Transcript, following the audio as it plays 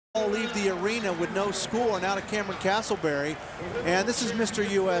leave the arena with no score. Now to Cameron Castleberry, and this is Mr.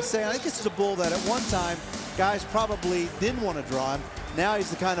 USA. I think this is a bull that at one time guys probably didn't want to draw him. Now he's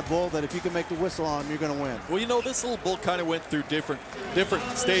the kind of bull that if you can make the whistle on him, you're going to win. Well, you know, this little bull kind of went through different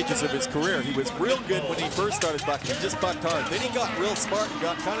stages of his career. He was real good when he first started bucking. He just bucked hard. Then he got real smart and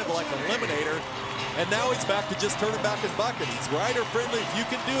got kind of like an eliminator. And now he's back to just turning back and bucking. He's rider friendly. If you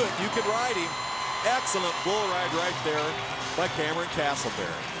can do it, you can ride him. Excellent bull ride right there by Cameron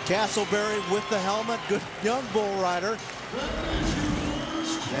Castleberry. Castleberry with the helmet, good young bull rider.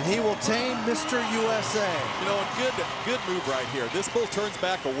 And he will tame Mr. USA. You know, a good move right here. This bull turns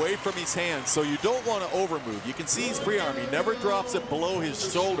back away from his hands, so you don't want to overmove. You can see his free arm. He never drops it below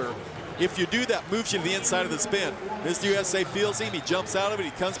his shoulder. If you do that, moves you to the inside of the spin. Mr. USA feels him. He jumps out of it.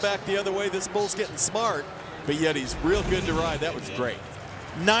 He comes back the other way. This bull's getting smart, but yet he's real good to ride. That was great.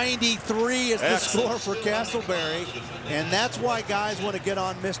 93 is the score for Castleberry, and that's why guys want to get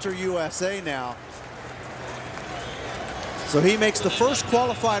on Mr. USA now. So he makes the first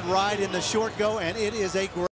qualified ride in the short go, and it is a great